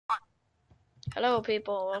Hello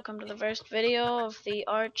people, welcome to the first video of the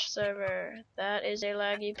Arch server. That is a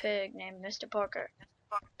laggy pig named Mr. Parker.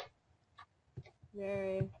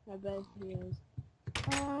 Very, I bet he is.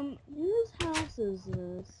 Whose house is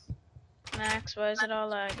this? Max, why is it all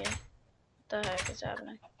laggy? What the heck is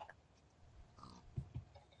happening?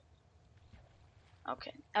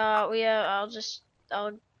 Okay, I'll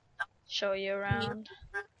show you around.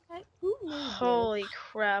 Who made Holy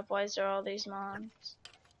crap, why is there all these mons?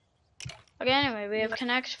 Okay, anyway, we have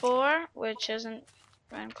Connect 4, which isn't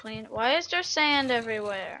ran clean. Why is there sand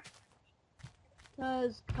everywhere?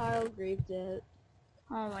 Because Kyle griefed it.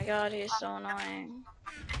 Oh my god, he's so annoying.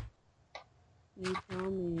 You tell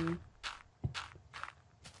me.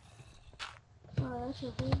 Oh, that's a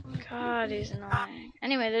whole God, he's annoying.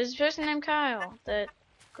 Anyway, there's a person named Kyle that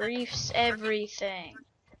griefs everything.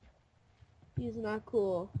 He's not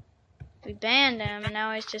cool. We banned him, and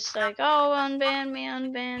now he's just like, oh, unban me,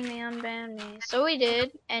 unban me, unban me. So we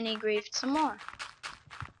did, and he griefed some more.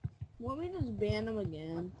 Want me to just ban him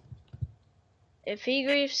again? If he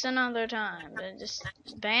griefs another time, then just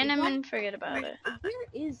ban him and forget about it. Where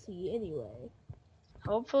is he anyway?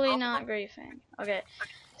 Hopefully not griefing. Okay,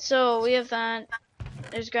 so we have that.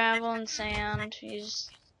 There's gravel and sand. You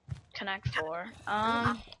just connect 4.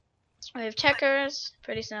 We have checkers,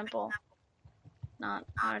 pretty simple. Not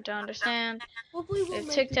hard to understand. Hopefully We have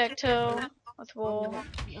tic-tac-toe with wool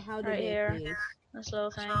How right here. This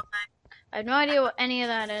little thing. I have no idea what any of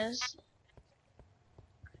that is.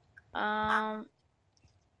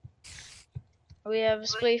 We have a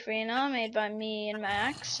Spleef Arena made by me and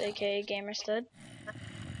Max, aka Gamerstud.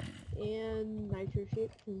 And nitro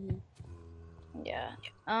shit. Yeah.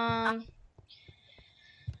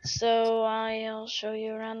 So I'll show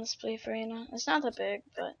you around the Spleef Arena. It's not that big,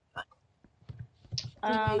 but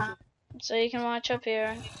so you can watch up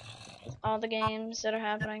here all the games that are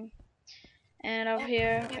happening. And over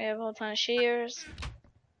here we have a whole ton of shears.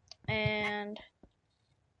 And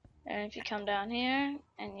if you come down here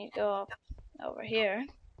and you go up over here.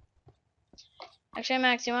 Actually,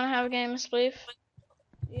 Max, you want to have a game of Spleef?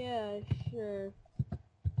 Yeah, sure.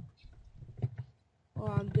 Oh,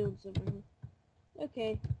 I'm doing something.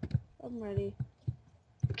 Okay, I'm ready.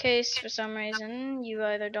 In case for some reason you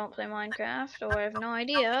either don't play Minecraft or have no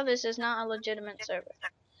idea, this is not a legitimate server.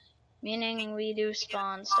 Meaning we do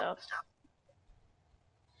spawn stuff.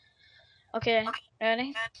 Okay,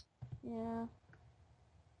 ready? Yeah.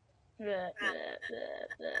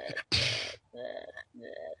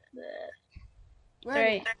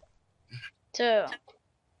 3, 2,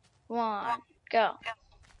 1, go.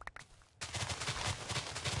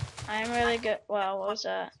 I'm really good. Wow, what was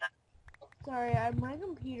that? Sorry, my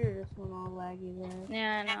computer just went all laggy there.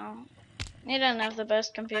 Yeah, I know. You don't have the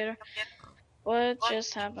best computer. What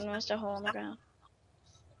just happened was the hole in the ground.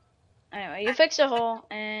 Anyway, you fix a hole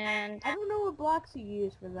and I don't know what blocks you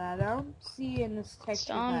use for that. I don't see in this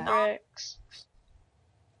texture stone pack. bricks.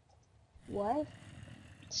 What?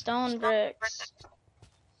 Stone bricks.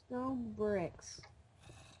 Stone bricks.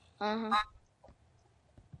 Uh-huh.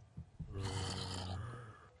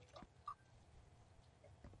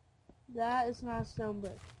 That is not a stone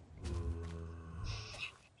brick.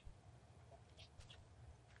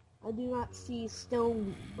 I do not see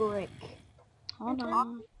stone brick. Hold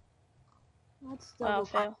on. That's Wow, double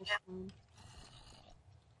fail. stone.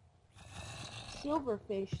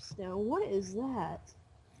 Silverfish stone. What is that?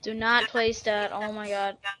 Do not place that. Oh my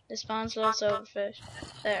god. It spawns little silverfish.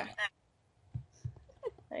 There.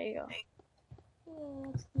 There you go. Oh,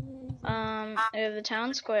 that's amazing. We have the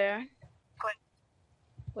town square,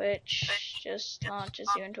 which just launches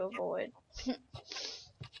you into a void.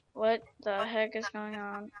 What the heck is going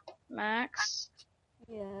on? Max?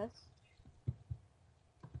 Yes.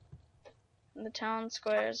 The town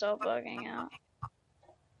square is all bugging out.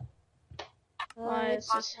 Why is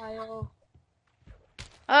this?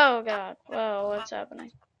 Oh god. Whoa, what's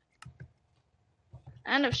happening?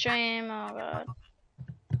 End of stream. Oh god.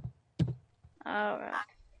 Oh god.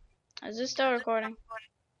 Is this still recording?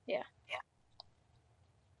 Yeah.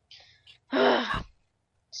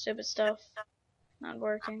 Stupid stuff. Not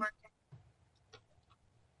working.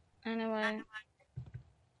 Anyway.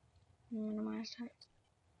 Minimize that.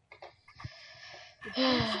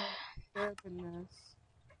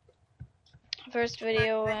 First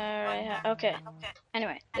video where I have. Okay.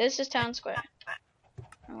 Anyway, this is town square.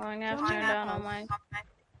 I'm going to have to turn down all my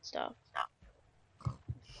stuff.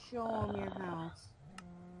 Show them your house.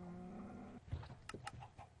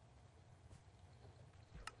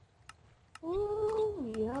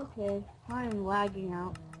 Ooh, yeah, okay. I'm lagging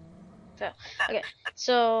out. Okay,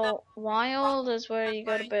 so wild is where you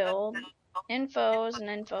go to build. Info is an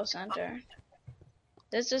info center.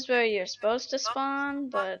 This is where you're supposed to spawn,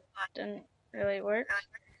 but didn't really work.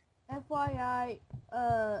 FYI,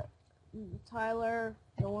 Tyler,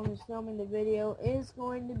 the one who's filming the video, is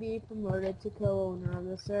going to be promoted to co-owner of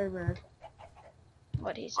the server.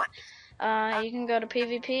 What he said. You can go to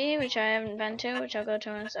PvP, which I haven't been to, which I'll go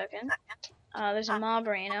to in a second. There's a mob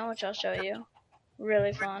arena, which I'll show you.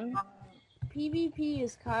 Really fun. PvP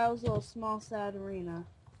is Kyle's little small sad arena.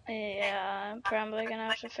 Yeah, I'm probably gonna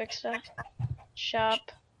have to fix that. Shop.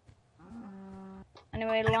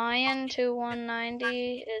 Anyway,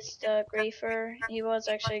 Lion2190 is the griefer. He was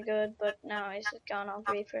actually good, but now he's gone all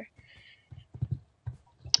griefer.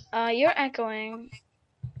 You're echoing.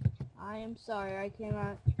 I am sorry, I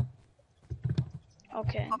cannot.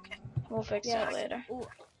 Okay, we'll fix that later.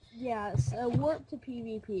 Yes, warp to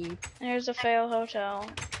PvP. There's a fail hotel.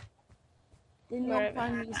 Then you'll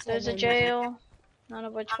find me. There's a jail, none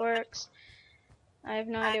of which works. I have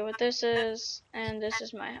no idea what this is, and this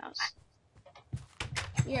is my house.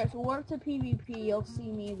 Yes, warp to PvP, you'll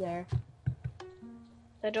see me there.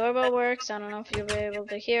 The doorbell works. I don't know if you'll be able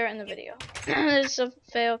to hear it in the video. This is a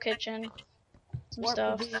fail kitchen, some Warp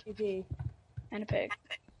stuff, to PvP. and a pig.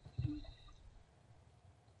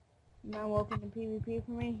 Now welcome to PvP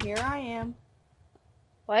for me. Here I am.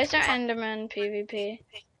 Why is there Enderman PvP?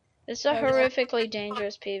 This is a horrifically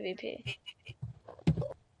dangerous PvP.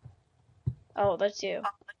 Oh, that's you.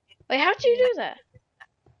 Wait, how'd you do that?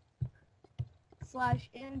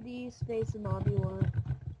 /NV space mob you want.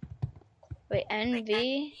 Wait,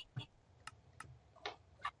 NV?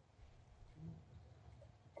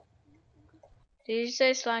 Did you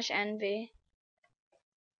say /NV?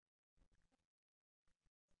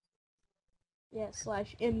 Yeah,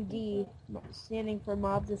 /MD, standing for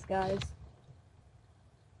mob disguise.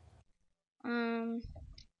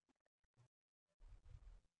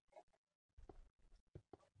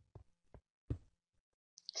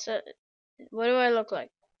 So, what do I look like?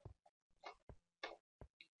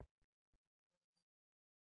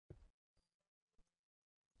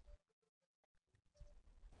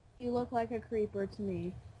 You look like a creeper to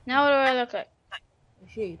me. Now what do I look like? A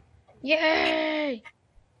sheep. Yay!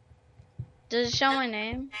 Does it show my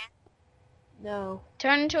name? No.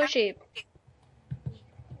 Turn into a sheep.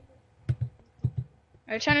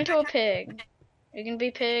 Or turn into a pig. You can be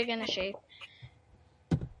pig and a sheep.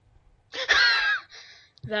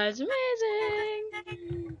 That's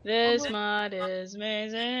amazing! This mod is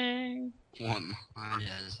amazing. What mod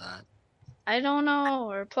is that? I don't know,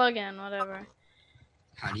 or plug-in, whatever.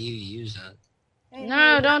 How do you use it? Hey,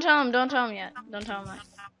 No, don't tell him yet. Don't tell him that.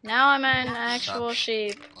 Now I'm an actual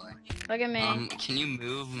sheep. Look at me. Can you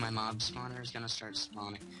move? My mob spawner is gonna start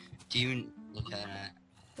spawning. Do you look at it?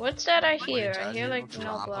 What's that I What hear? it I does, hear it'll like no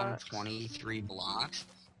drop 'em blocks. 23 blocks,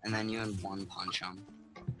 and then you in one punch them.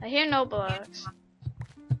 I hear no blocks.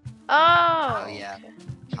 Oh! Oh yeah, Okay.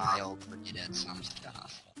 Kyle predicted some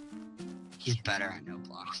stuff. He's better at no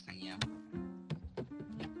blocks than you.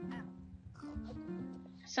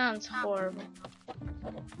 Sounds horrible.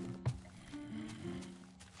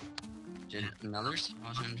 Did another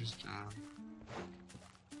thousand just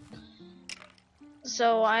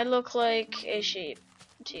So I look like a sheep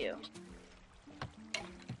to you.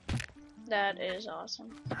 That is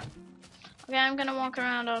awesome. Okay, I'm gonna walk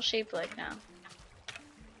around all sheep-like now.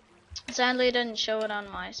 Sadly, it didn't show it on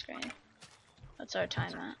my screen. What's our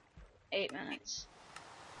time at? 8 minutes.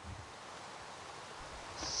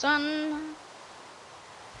 Sun.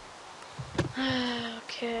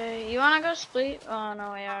 Okay, you wanna go sleep? Oh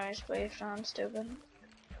no, we already slept. I'm stupid.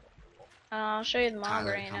 I'll show you the mob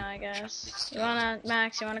Tyler, arena, come I guess. check You wanna,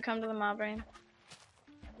 Max? You wanna come to the mob arena?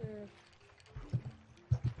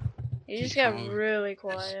 You just got really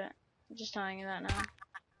quiet. I'm just telling you that now.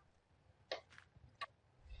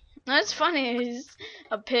 That's funny. He's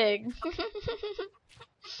a pig,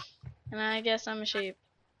 and I guess I'm a sheep.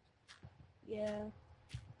 Yeah.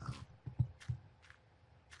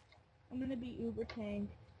 I'm gonna be uber tank.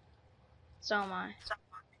 So am I.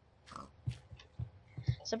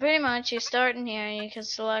 So pretty much, you start in here, and you can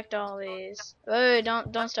select all these. Wait,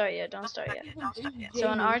 don't start yet. Don't start yet. So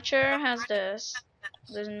an archer has this.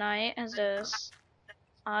 The knight has this.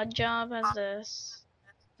 Odd job has this.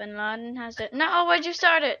 Bin Laden has it. No, why'd you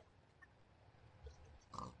start it?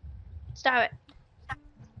 Stop it. I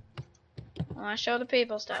want to show the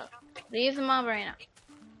people stuff. Leave the mob arena.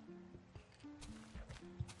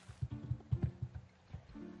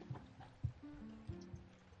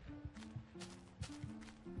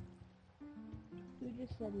 Who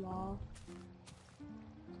just said law?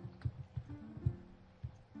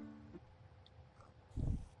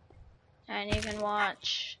 And you can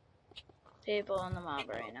watch people in the mob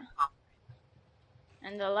arena.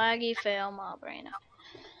 And the laggy fail mob arena.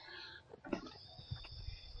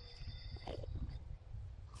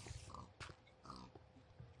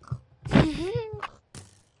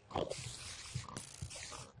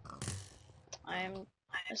 I'm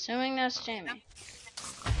assuming that's Jamie.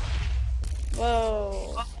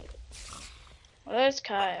 Whoa. Well, there's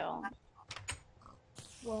Kyle.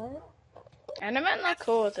 What? Endermen look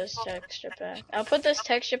cool with this texture pack. I'll put this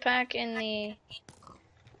texture pack in the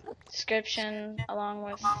description along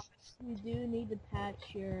with You do need to patch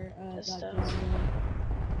your This dot stuff. .java.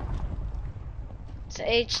 it's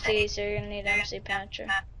HD, so you're gonna need MC Patcher.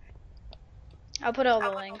 I'll put all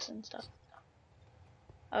the links and stuff.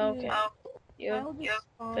 Okay. You Kyle just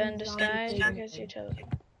spawned been zombie disguised pig because you eggs. told me.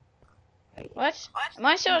 What? Am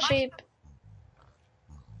I still a sheep?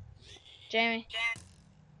 Jamie,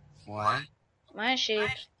 What? am I a sheep?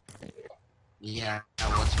 Yeah,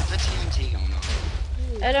 what's with the TNT going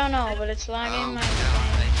on? Dude, I don't know, but it's lagging Oh, my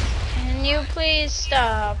God. thing. Can you please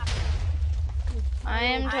stop? I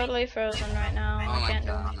am Kyle, totally frozen right now. Oh I my can't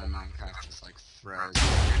do god, anything. my Minecraft is like frozen.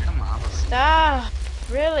 Come on, Stop!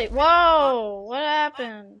 Really? Whoa! What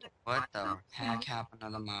happened? what the heck happened to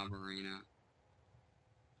the mob arena?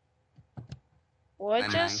 What My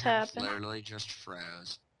just Minecraft happened? literally just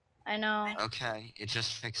froze. I know. Okay, it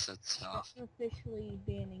just fixed itself. officially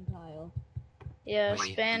banning Kyle. Yes,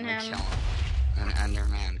 Wait, ban I'm gonna him. kill him. An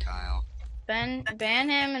Enderman, Kyle. Ban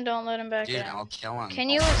him and don't let him back Dude, in. I'll kill him. Can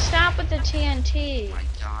you stop with the TNT? Oh my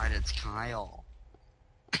god, it's Kyle.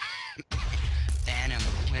 Ban him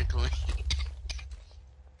quickly.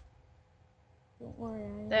 Don't worry.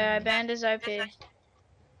 There, I banned his IP.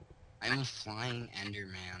 I'm a flying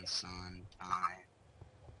Enderman, son. Die.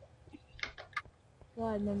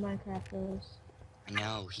 God, my Minecraft froze. I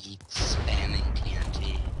know, he's spamming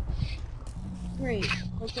TNT. Great.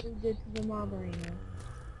 Look what it did to the mob arena.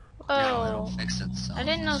 No, it'll Oh, fix itself. I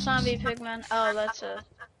didn't know zombie pigmen. Oh, that's a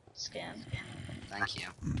skin. Thank you.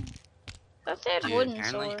 Thought they had Dude, wooden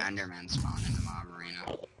apparently swords. Enderman spawned in the mob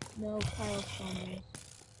arena. No, Kyle spawners.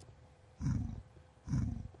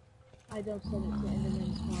 I don't set it to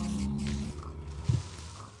Enderman spawn.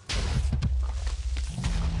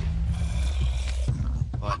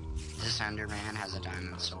 But this Enderman has a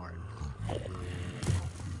diamond sword.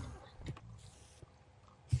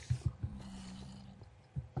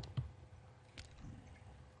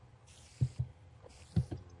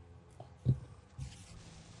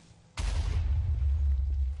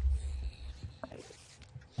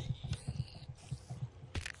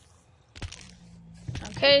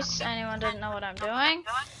 In case anyone didn't know what I'm doing,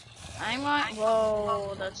 I'm going.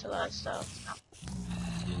 Whoa, that's a lot of stuff.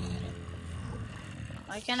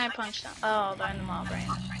 Why can't I punch them? Oh, they're in the mob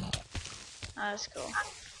arena. That's cool.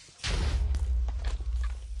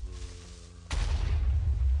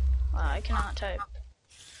 Wow, I cannot type.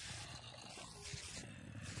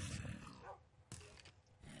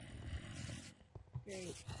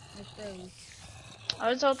 Great. I froze. I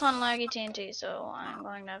was ult on laggy TNT, so I'm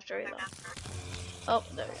going to have to reload. Oh,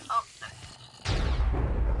 there we go.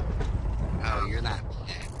 Oh, you're that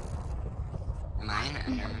pig. Am I an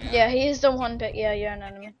Enderman? Yeah, he is the one pig. Yeah, you're an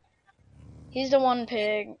enemy. He's the one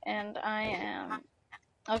pig, and I am.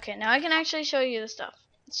 Okay, now I can actually show you the stuff.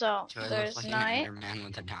 So, Do I there's look like Knight, an Enderman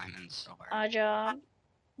with a diamond sword? Odd Job,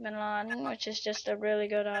 Bin Laden, which is just a really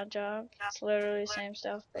good Odd Job. It's literally the same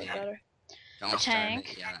stuff, but better. Don't a start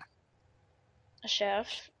tank. it yet. A chef.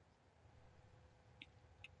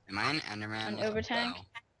 Am I an Enderman An with Uber a tank? bow?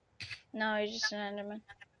 No, he's just an Enderman.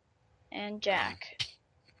 And Jack,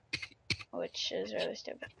 which is really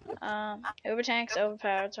stupid. Uber Tank's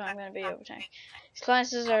overpowered, so I'm gonna be Uber Tank. These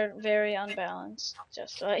classes are very unbalanced,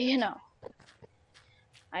 just to let you know.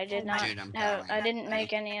 I did not Dude, I'm have. going. I didn't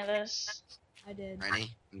make any of this. I did.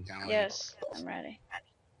 Ready? I'm going. Yes, I'm ready.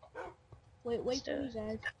 Wait Let's for do me, it.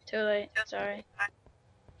 guys. Too late. Sorry.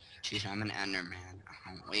 Dude, I'm an Enderman. I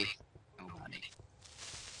don't wait for nobody.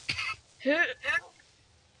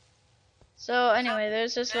 So anyway,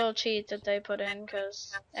 there's this little cheat that they put in,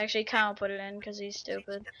 cause actually Kyle put it in, cause he's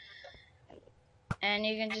stupid. And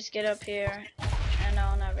you can just get up here and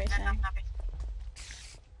own everything.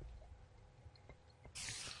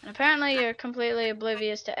 And apparently you're completely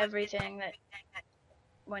oblivious to everything that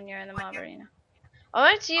when you're in the mob arena. Oh,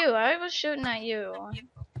 that's you. I was shooting at you.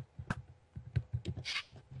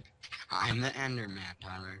 I'm the Enderman,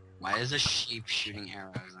 Tyler. Why is a sheep shooting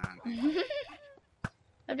arrows at me?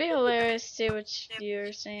 That'd be hilarious to see what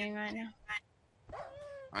you're seeing right now.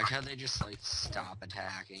 Like how they just like stop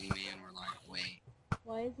attacking me and we're like, wait,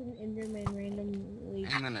 Why is an Enderman randomly?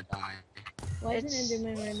 I'm gonna die. Why is It's- an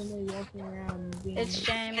Enderman randomly walking around being It's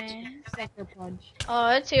Jamie. sucker punched? Oh,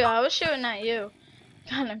 it's you. I was shooting at you.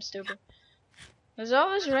 God, I'm stupid. There's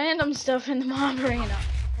always random stuff in the mob arena.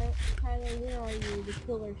 Tyler, where are you? The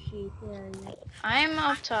killer sheep, where are you? I'm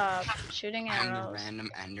up top, shooting I'm the arrows. random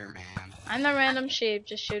Enderman. I'm the random sheep,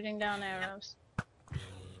 just shooting down arrows.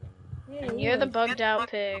 Hey, And you're the look. bugged out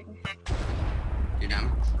pig. Dude, I'm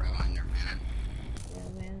a pro Enderman. Yeah,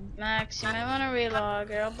 man. Max, you might want to relog,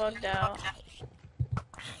 you're all bugged out.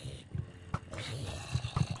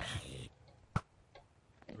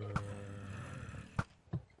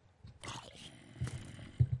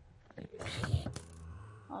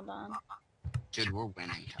 Hold on. Dude, we're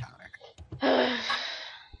winning, Tyler.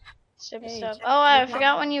 Stupid Hey, stuff. Oh, I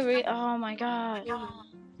forgot when you oh my god.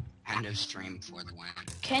 End of stream for the win.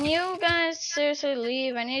 Can you guys seriously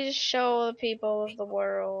leave? I need to show the people of the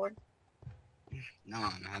world. No,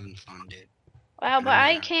 I'm having fun, dude. Wow, but I'm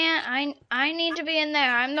I there. can't. I need to be in there.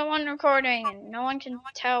 I'm the one recording, and no one can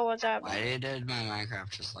tell what's happening. Why did my Minecraft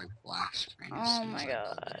just like black screen as Oh soon my as I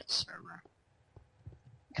loaded god. the server?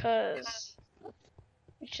 Cause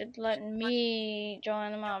you should let me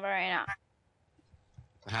join the mob right now.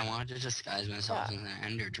 But I wanted to disguise myself Yeah. as an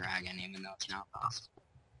Ender Dragon, even though it's not possible.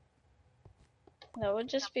 That would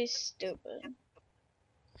just be stupid.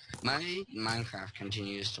 My Minecraft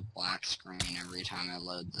continues to black screen every time I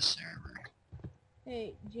load the server.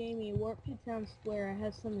 Hey, Jamie, warp to town square. I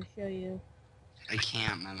have something to show you. I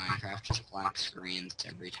can't, my Minecraft just black screens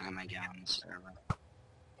every time I get on the server.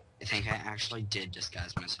 I think I actually did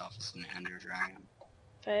disguise myself as an Ender Dragon.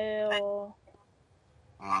 Fail.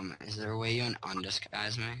 Is there a way you can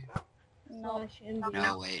undisguise me? No. Slash NV.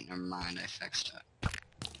 No, wait, never mind, I fixed it.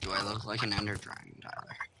 Do I look like an Ender Dragon,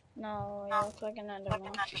 Tyler? No, you look like an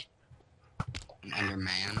Enderman. An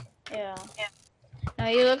Enderman? Yeah. No,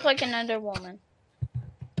 you look like an Enderwoman.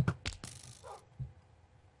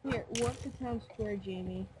 Here, warp to town square,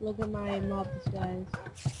 Jamie. Look at my mob disguise.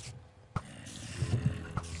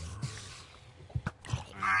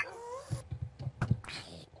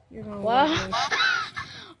 You're gonna Wow. love this.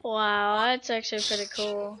 Wow, that's actually pretty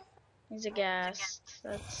cool. He's a ghast.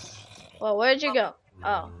 That's. Well, where'd you go?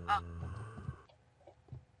 Oh.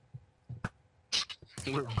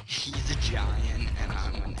 He's a giant, and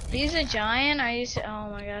I'm an He's a giant? Are you oh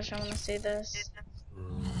my gosh, I wanna see this.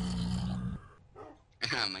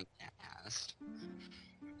 I'm a ghast.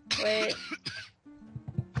 Wait,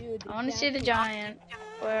 Dude, I wanna see the giant.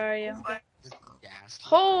 Where are you? Ghast.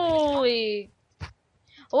 Holy!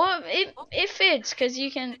 Well, it fits, cause you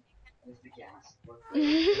can.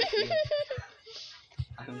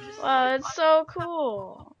 Wow, that's so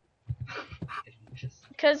cool.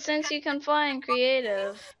 Cause since you can fly in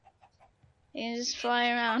creative, you can just fly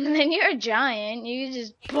around, and then you're a giant. You can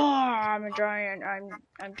just, I'm a giant.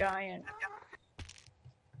 I'm giant.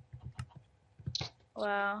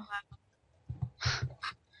 Wow.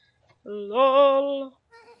 Lol.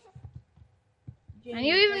 Jamie, And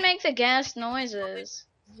you even make the gas noises.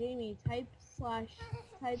 Jamie, type slash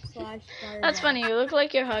fireball. That's funny. You look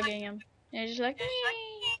like you're hugging him. You're just like.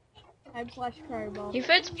 Type slash fireball. He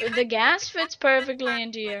fits. The gas fits perfectly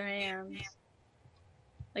into your hands.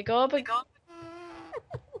 Like go up and.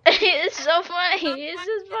 It's so funny. He's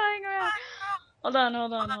just flying around.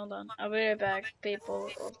 Hold on. I'll be right back, people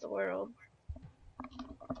of the world.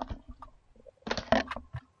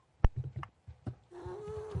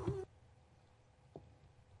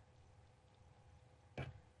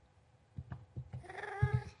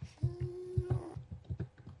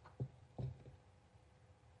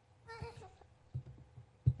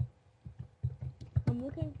 I'm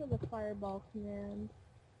looking for the fireball command.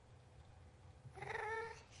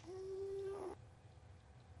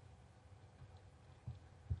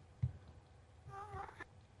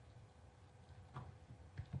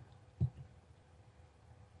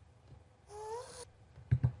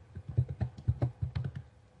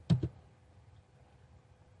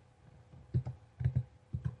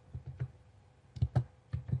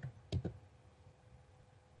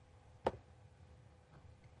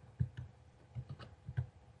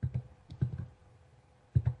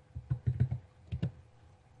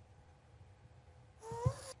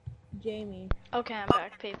 Jamie. Okay, I'm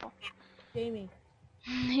back, people. Jamie,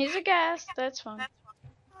 He's a gas. That's fine.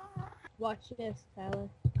 watch this, Tyler.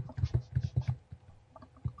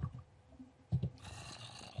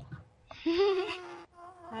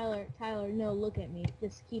 Tyler, no, look at me.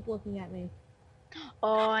 Just keep looking at me.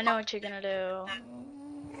 Oh, I know what you're gonna do.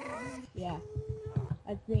 Yeah.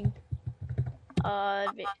 I think.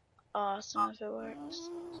 It'd be awesome if it works.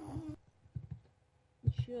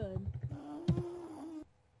 You should.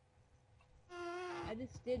 I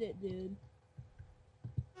just did it, dude.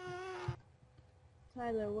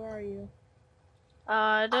 Tyler, where are you?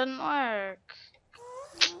 It doesn't work.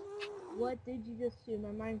 What did you just do? My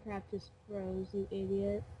Minecraft just froze, you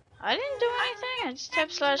idiot. I didn't do anything. I just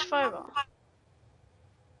typed /fireball.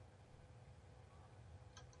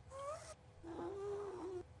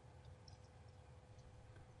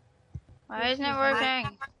 Why isn't it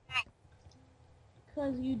working?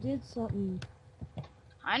 Because you did something.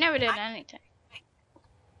 I never did anything.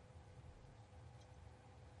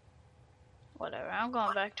 Whatever, I'm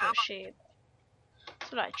going back to a sheep.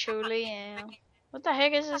 That's what I truly am. What the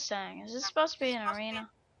heck is this thing? Is this supposed to be an arena?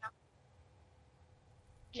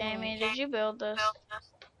 Jamie, did you build this?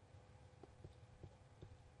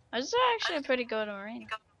 This is actually a pretty good arena.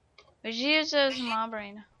 We should use it as a mob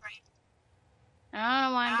arena. And I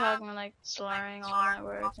don't know why I'm talking like slurring all my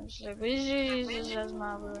words. I'm just like, we should use this as a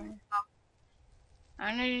mob arena.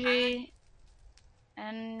 Energy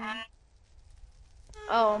and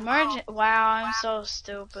oh, emergent. Wow, I'm so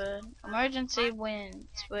stupid. Emergency wind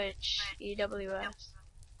switch EWS.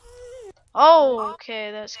 Oh,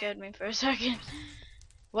 okay, that scared me for a second.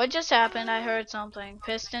 What just happened? I heard something.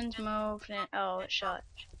 Pistons moved and oh, it shut.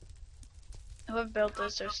 Whoever built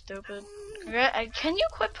this are stupid. Can you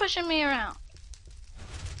quit pushing me around?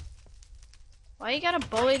 Why you gotta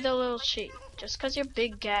bully the little sheep? Just cause you're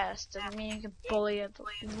big gas doesn't mean you can bully a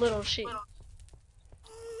little sheep.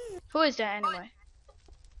 Who is that anyway?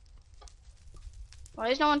 Why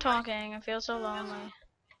is no one talking? I feel so lonely.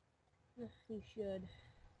 You should.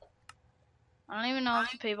 I don't even know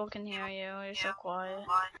if the people can hear you. You're so quiet.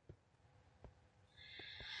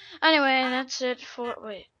 Anyway, that's it for...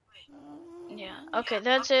 Wait. Yeah. Okay,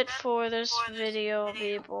 that's it for this video,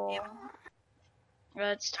 people.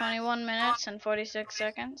 That's 21 minutes and 46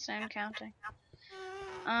 seconds and counting.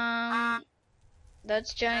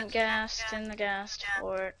 That's Giant Ghast in the Ghast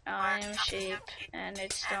Fort. I am sheep, and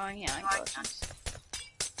it's throwing healing potions.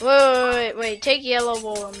 Wait, take yellow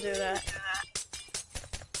wool and do that.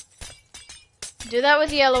 Do that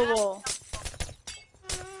with yellow wool.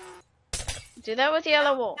 Do that with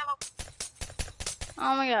yellow wool.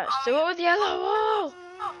 Oh my gosh, do it with yellow wool!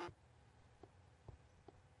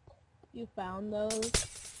 You found those?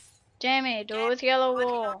 Jamie, do it with yellow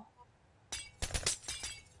wool.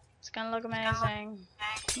 It's gonna look amazing.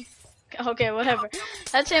 Okay, whatever.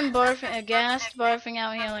 That's him barfing, Ghast barfing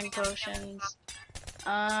out healing potions.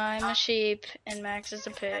 I'm a sheep, and Max is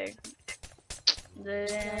a pig.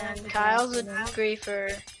 Then Kyle's a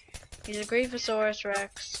griefer. He's a Griefosaurus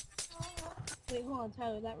Rex. Wait, hold on,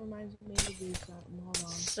 Tyler, that reminds me to do something. Hold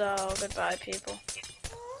on. So, goodbye, people.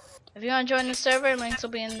 If you want to join the server, links will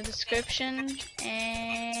be in the description.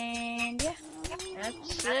 And yeah,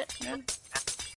 that's it.